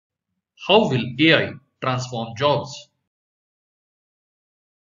How will AI transform jobs?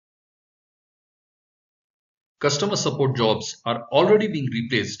 Customer support jobs are already being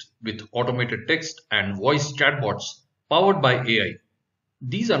replaced with automated text and voice chatbots powered by AI.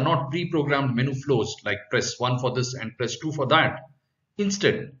 These are not pre-programmed menu flows like press 1 for this and press 2 for that.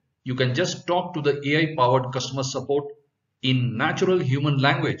 Instead, you can just talk to the AI-powered customer support in natural human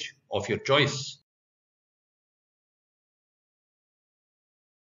language of your choice.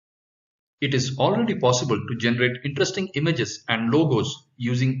 It is already possible to generate interesting images and logos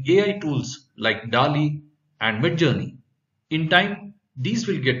using AI tools like DALL-E and Midjourney. In time, these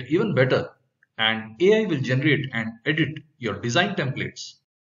will get even better and AI will generate and edit your design templates.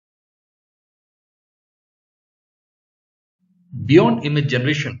 Beyond image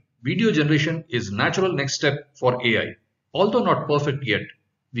generation, video generation is natural next step for AI. Although not perfect yet,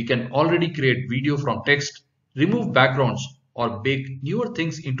 we can already create video from text, remove backgrounds, or bake newer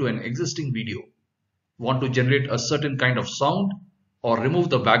things into an existing video. Want to generate a certain kind of sound or remove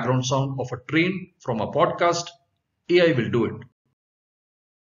the background sound of a train from a podcast? AI will do it.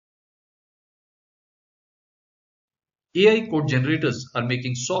 AI code generators are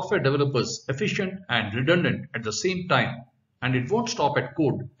making software developers efficient and redundant at the same time, and it won't stop at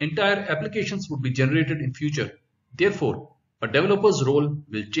code. Entire applications would be generated in future. Therefore, a developer's role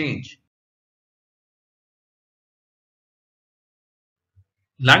will change.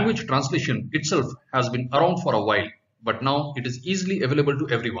 Language translation itself has been around for a while, but now it is easily available to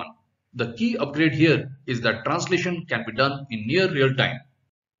everyone. The key upgrade here is that translation can be done in near real time.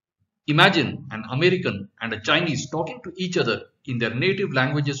 Imagine an American and a Chinese talking to each other in their native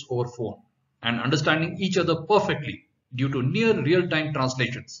languages over phone and understanding each other perfectly due to near real-time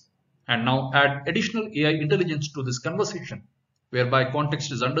translations. And now add additional AI intelligence to this conversation, whereby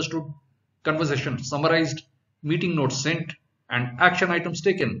context is understood, conversation summarized, meeting notes sent, and action items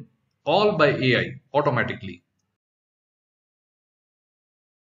taken, all by AI automatically.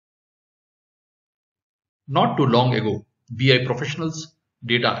 Not too long ago, BI professionals,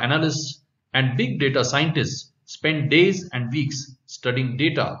 data analysts, and big data scientists spent days and weeks studying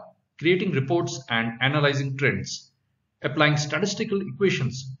data, creating reports and analyzing trends, applying statistical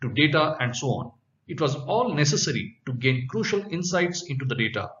equations to data and so on. It was all necessary to gain crucial insights into the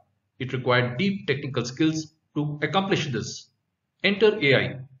data. It required deep technical skills to accomplish this. Enter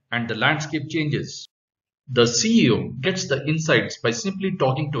AI and the landscape changes. The CEO gets the insights by simply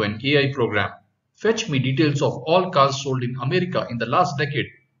talking to an AI program. Fetch me details of all cars sold in America in the last decade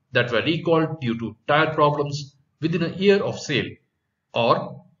that were recalled due to tire problems within a year of sale.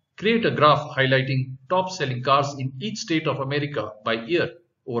 Or create a graph highlighting top selling cars in each state of America by year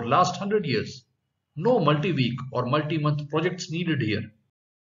over last 100 years. No multi-week or multi-month projects needed here.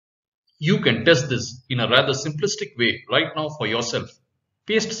 You can test this in a rather simplistic way right now for yourself.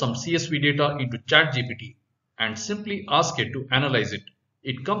 Paste some CSV data into ChatGPT and simply ask it to analyze it.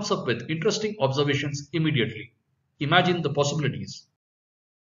 It comes up with interesting observations immediately. Imagine the possibilities.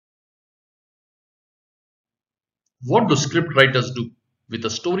 What do script writers do? With a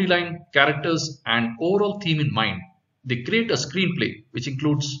storyline, characters, and overall theme in mind, they create a screenplay which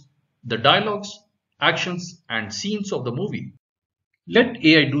includes the dialogues, actions, and scenes of the movie. Let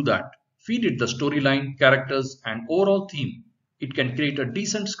AI do that. Feed it the storyline, characters, and overall theme. It can create a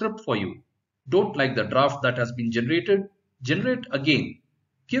decent script for you. Don't like the draft that has been generated? Generate again.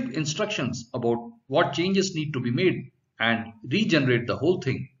 Give instructions about what changes need to be made and regenerate the whole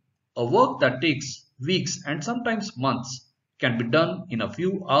thing. A work that takes weeks and sometimes months can be done in a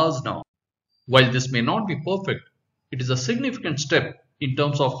few hours now. While this may not be perfect, it is a significant step in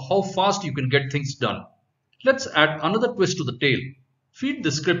terms of how fast you can get things done. Let's add another twist to the tale. Feed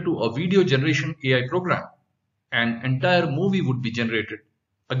the script to a video generation AI program. An entire movie would be generated.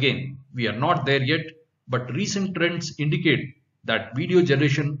 Again, we are not there yet, but recent trends indicate that video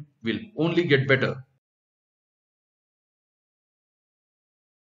generation will only get better.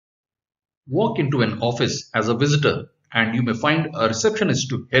 Walk into an office as a visitor and you may find a receptionist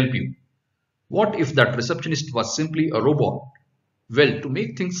to help you. What if that receptionist was simply a robot? Well, to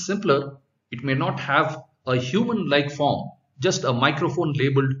make things simpler, it may not have a human-like form, just a microphone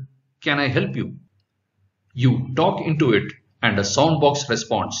labeled, "Can I help you?" You talk into it and a soundbox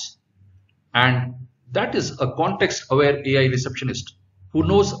responds. And that is a context-aware AI receptionist who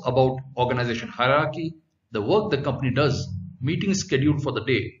knows about organization hierarchy, the work the company does, meetings scheduled for the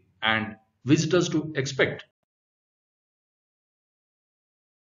day, and visitors to expect.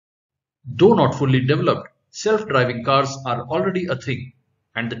 Though not fully developed, self-driving cars are already a thing,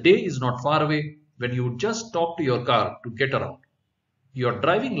 and the day is not far away when you would just talk to your car to get around. Your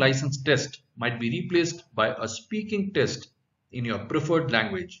driving license test might be replaced by a speaking test in your preferred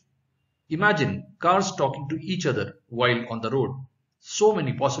language. Imagine cars talking to each other while on the road. So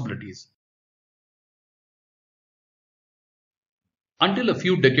many possibilities. Until a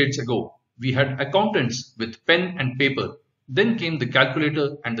few decades ago, we had accountants with pen and paper. Then came the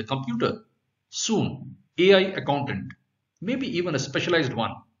calculator and the computer. Soon, AI accountant, maybe even a specialized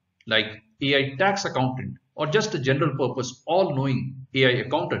one like AI tax accountant or just a general purpose all knowing AI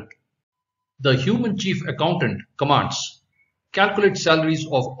accountant. The human chief accountant commands calculate salaries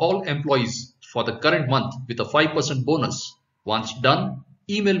of all employees for the current month with a 5% bonus. Once done,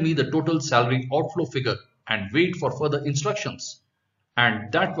 email me the total salary outflow figure and wait for further instructions.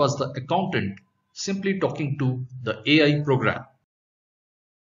 And that was the accountant simply talking to the AI program.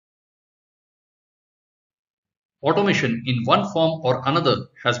 Automation in one form or another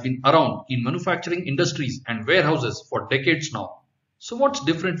has been around in manufacturing industries and warehouses for decades now. So what's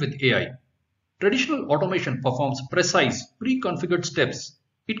different with AI? Traditional automation performs precise, pre-configured steps.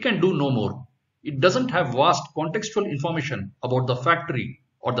 It can do no more. It doesn't have vast contextual information about the factory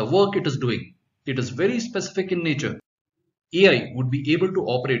or the work it is doing. It is very specific in nature. AI would be able to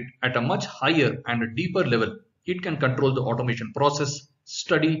operate at a much higher and a deeper level. It can control the automation process,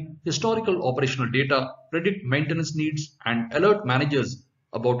 study historical operational data, predict maintenance needs, and alert managers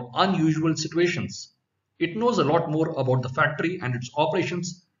about unusual situations. It knows a lot more about the factory and its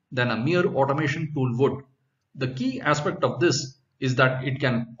operations than a mere automation tool would. The key aspect of this is that it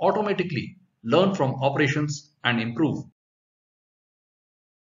can automatically learn from operations and improve.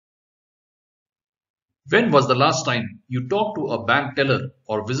 When was the last time you talked to a bank teller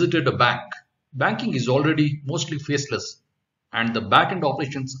or visited a bank? Banking is already mostly faceless and the back-end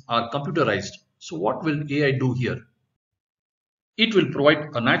operations are computerized. So what will AI do here? It will provide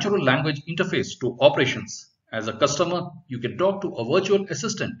a natural language interface to operations. As a customer, you can talk to a virtual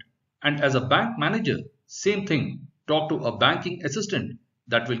assistant. And as a bank manager, same thing. Talk to a banking assistant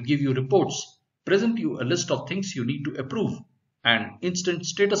that will give you reports, present you a list of things you need to approve, and instant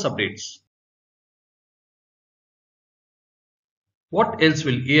status updates. What else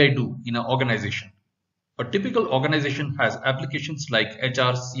will AI do in an organization? A typical organization has applications like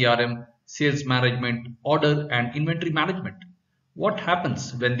HR, CRM, sales management, order, and inventory management. What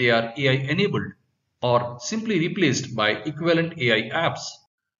happens when they are AI enabled or simply replaced by equivalent AI apps?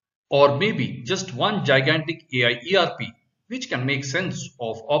 Or maybe just one gigantic AI ERP which can make sense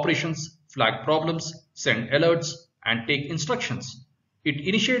of operations, flag problems, send alerts, and take instructions. It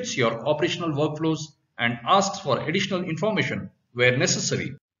initiates your operational workflows and asks for additional information where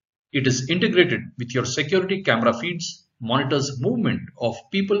necessary. It is integrated with your security camera feeds, monitors movement of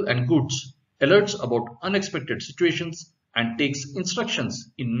people and goods, alerts about unexpected situations, and takes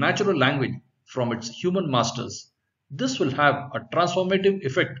instructions in natural language from its human masters. This will have a transformative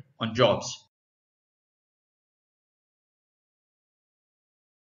effect on jobs.